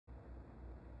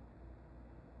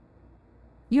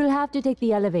You'll have to take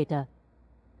the elevator.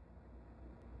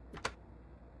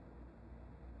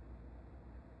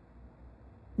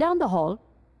 Down the hall.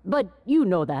 But you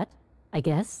know that, I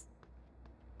guess.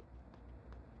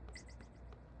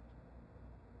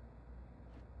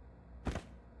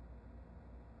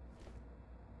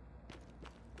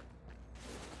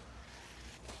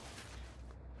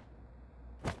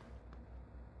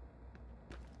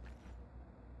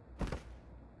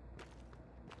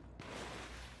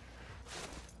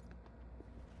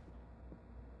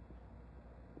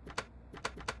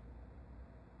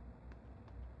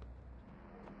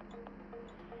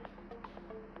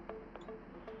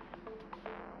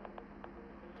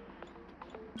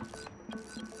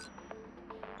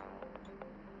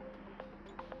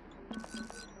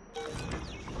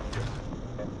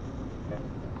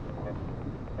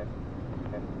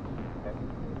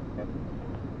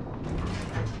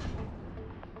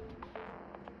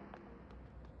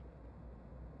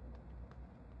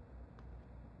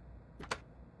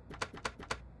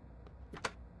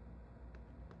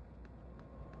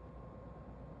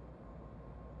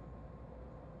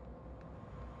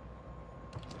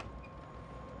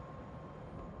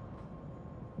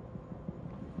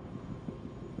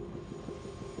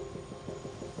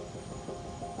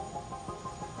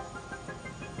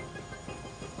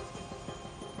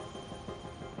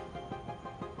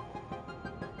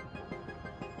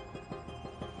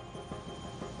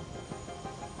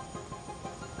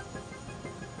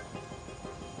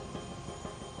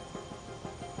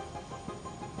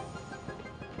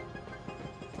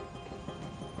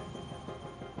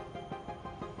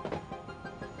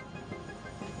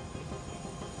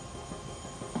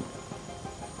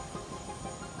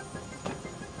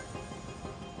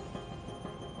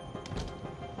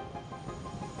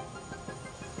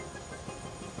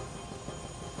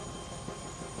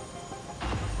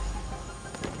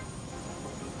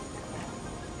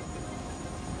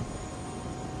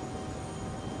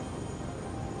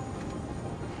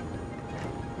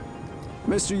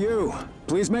 Mr. Yu,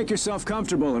 please make yourself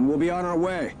comfortable and we'll be on our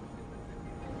way.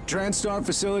 TranStar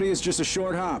facility is just a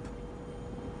short hop.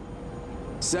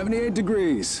 78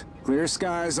 degrees. Clear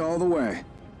skies all the way.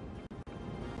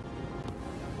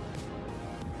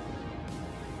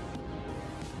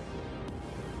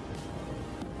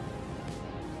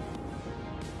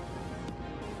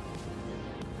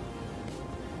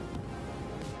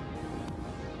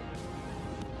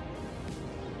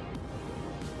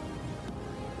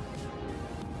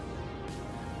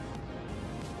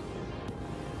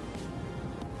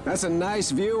 That's a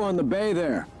nice view on the bay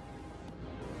there.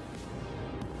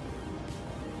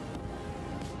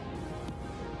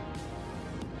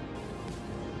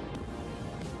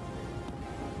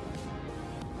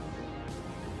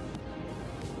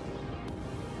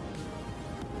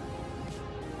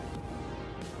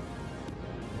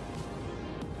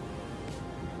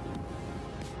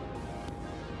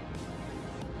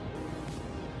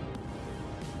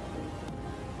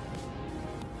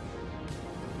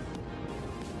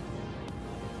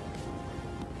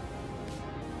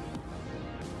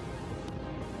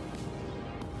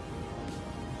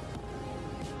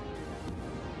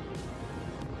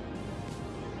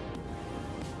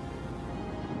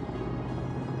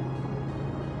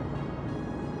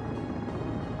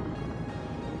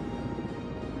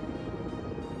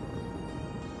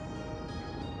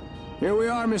 Here we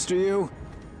are, Mr. Yu.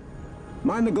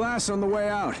 Mind the glass on the way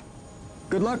out.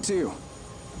 Good luck to you.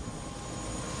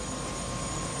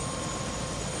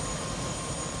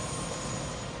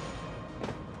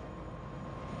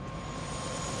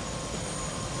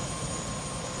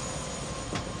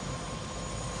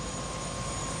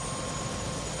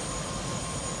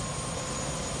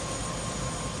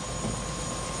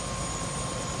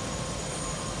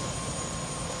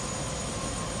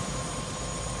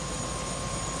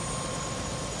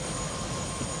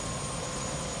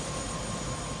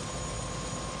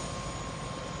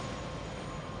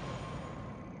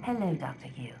 Hello, Dr.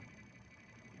 Yu.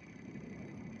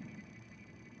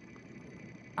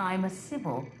 I'm a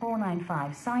Civil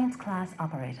 495 Science Class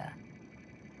Operator.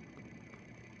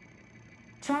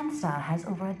 TranStar has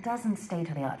over a dozen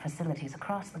state-of-the-art facilities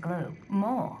across the globe.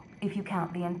 More, if you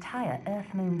count the entire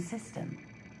Earth-Moon system.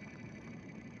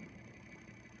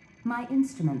 My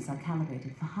instruments are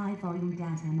calibrated for high-volume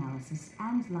data analysis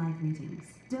and live readings.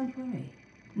 Don't worry,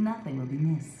 nothing will be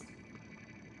missed.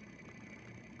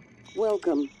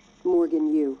 Welcome,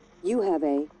 Morgan Yu. You have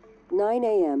a 9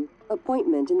 a.m.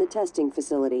 appointment in the testing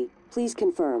facility. Please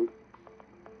confirm.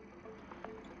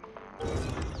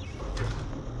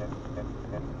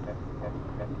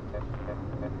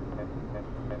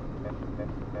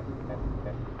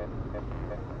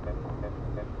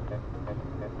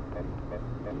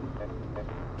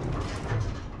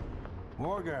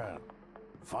 Morgan!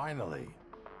 Finally.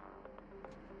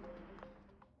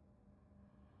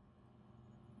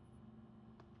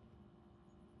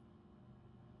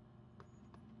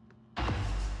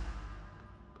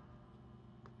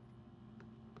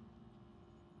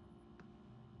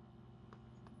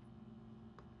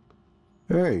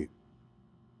 Hey,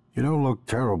 you don't look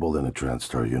terrible in a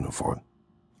TranStar uniform.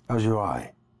 How's your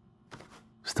eye?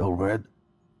 Still red?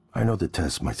 I know the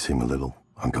test might seem a little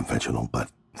unconventional, but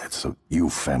it's a Yu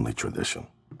family tradition.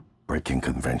 Breaking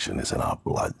convention is in our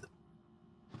blood.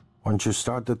 Once you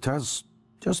start the test,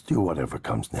 just do whatever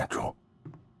comes natural.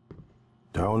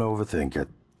 Don't overthink it.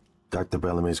 Dr.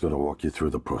 Bellamy's gonna walk you through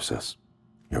the process.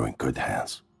 You're in good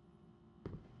hands.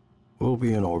 We'll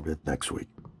be in orbit next week.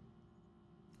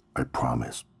 I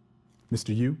promise.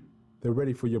 Mr. Yu, they're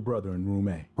ready for your brother in room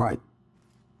A. Right.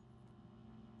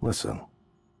 Listen,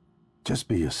 just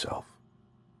be yourself.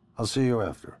 I'll see you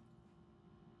after.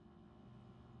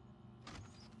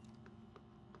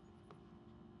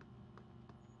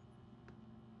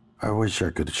 I wish I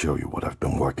could show you what I've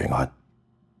been working on.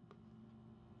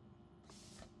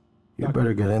 You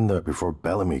better get in there before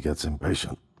Bellamy gets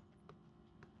impatient.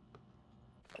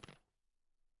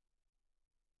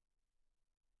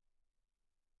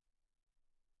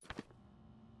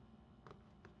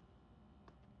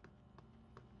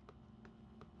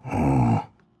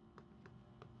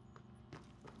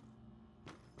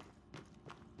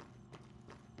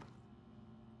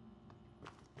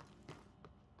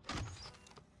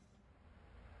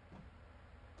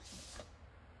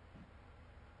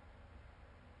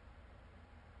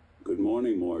 Good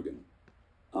morning, Morgan.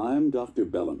 I'm Dr.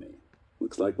 Bellamy.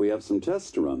 Looks like we have some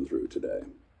tests to run through today.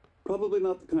 Probably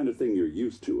not the kind of thing you're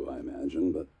used to, I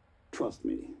imagine, but trust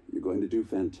me, you're going to do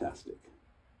fantastic.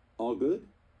 All good?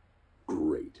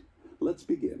 Great. Let's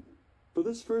begin. For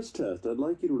this first test, I'd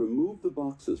like you to remove the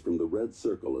boxes from the red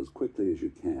circle as quickly as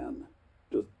you can.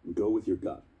 Just go with your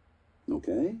gut.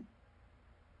 Okay?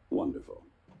 Wonderful.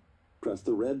 Press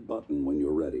the red button when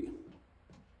you're ready.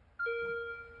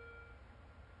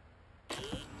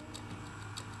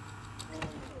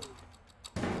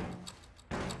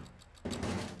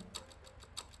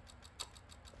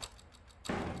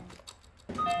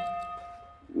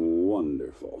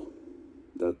 Wonderful.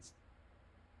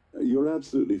 You're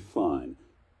absolutely fine.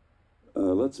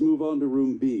 Let's move on to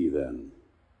room B then.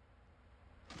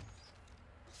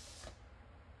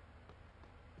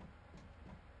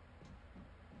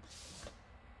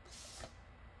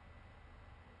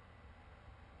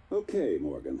 Okay,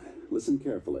 Morgan, listen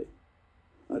carefully.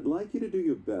 I'd like you to do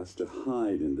your best to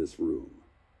hide in this room.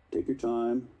 Take your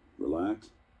time, relax,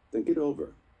 think it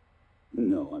over.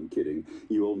 No, I'm kidding.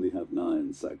 You only have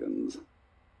 9 seconds.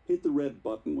 Hit the red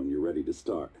button when you're ready to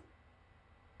start.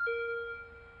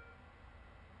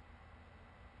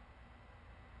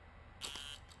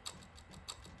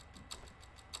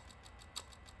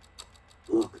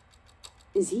 Look.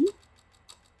 Is he?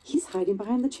 He's hiding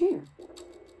behind the chair.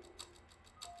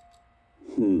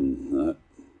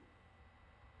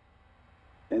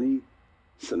 Any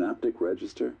synaptic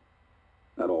register?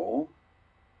 At all?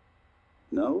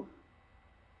 No?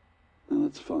 No,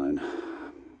 that's fine.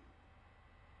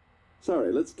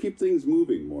 Sorry, let's keep things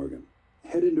moving, Morgan.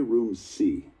 Head into room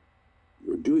C.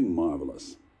 You're doing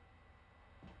marvelous.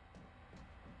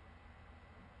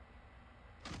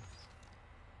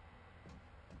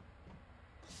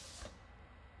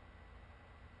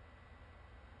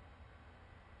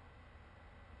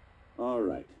 All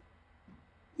right.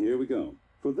 Here we go.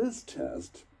 For this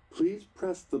test, please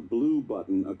press the blue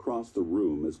button across the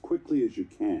room as quickly as you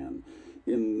can,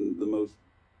 in the most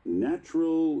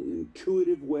natural,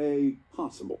 intuitive way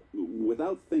possible,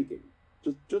 without thinking.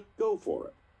 Just go for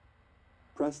it.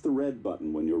 Press the red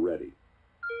button when you're ready.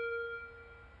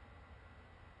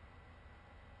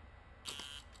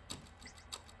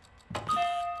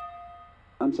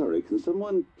 I'm sorry, can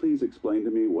someone please explain to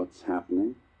me what's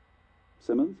happening?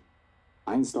 Simmons?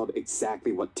 I installed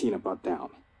exactly what Tina brought down.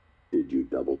 Did you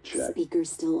double check? Speaker's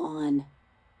still on.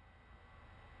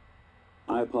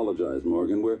 I apologize,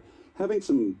 Morgan. We're having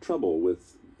some trouble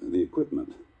with the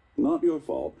equipment. Not your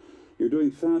fault. You're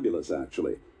doing fabulous,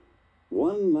 actually.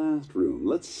 One last room.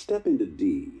 Let's step into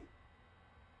D.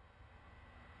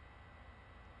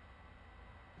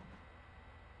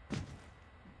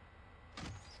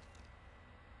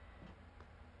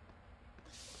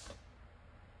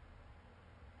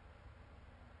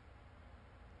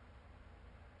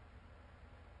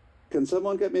 Can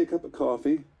someone get me a cup of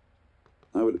coffee?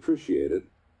 I would appreciate it.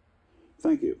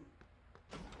 Thank you.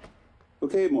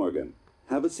 Okay, Morgan.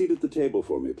 Have a seat at the table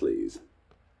for me, please. .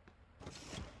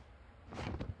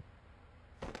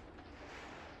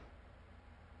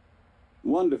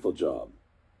 Wonderful job.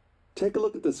 Take a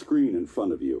look at the screen in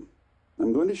front of you.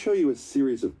 I'm going to show you a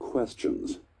series of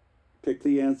questions. Pick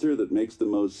the answer that makes the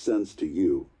most sense to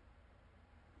you.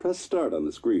 Press start on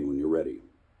the screen when you're ready.